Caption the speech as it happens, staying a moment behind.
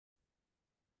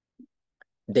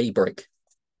Daybreak.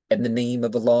 In the name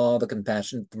of Allah, the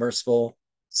compassionate, the merciful,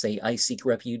 say, I seek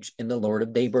refuge in the Lord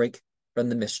of Daybreak from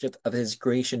the mischief of his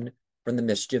creation, from the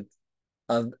mischief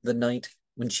of the night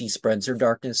when she spreads her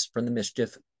darkness, from the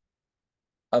mischief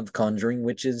of conjuring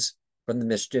witches, from the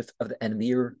mischief of the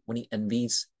envier when he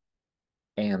envies.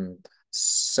 And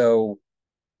so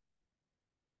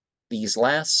these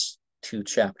last two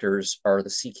chapters are the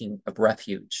seeking of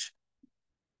refuge.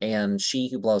 And she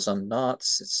who blows on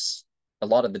knots, it's a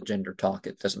lot of the gender talk,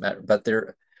 it doesn't matter, but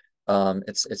there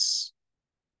it's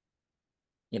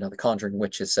the conjuring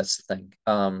witches, that's the thing.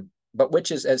 But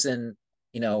witches as in,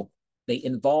 they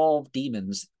involve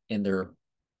demons in their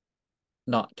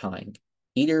knot tying,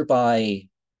 either by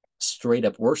straight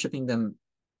up worshiping them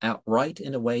outright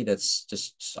in a way that's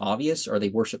just obvious, or they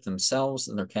worship themselves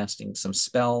and they're casting some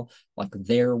spell, like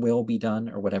their will be done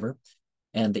or whatever.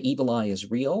 And the evil eye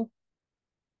is real,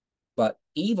 but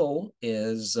evil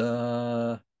is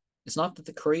it's not that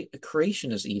the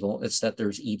creation is evil, it's that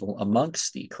there's evil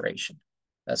amongst the creation.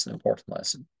 That's an important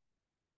lesson.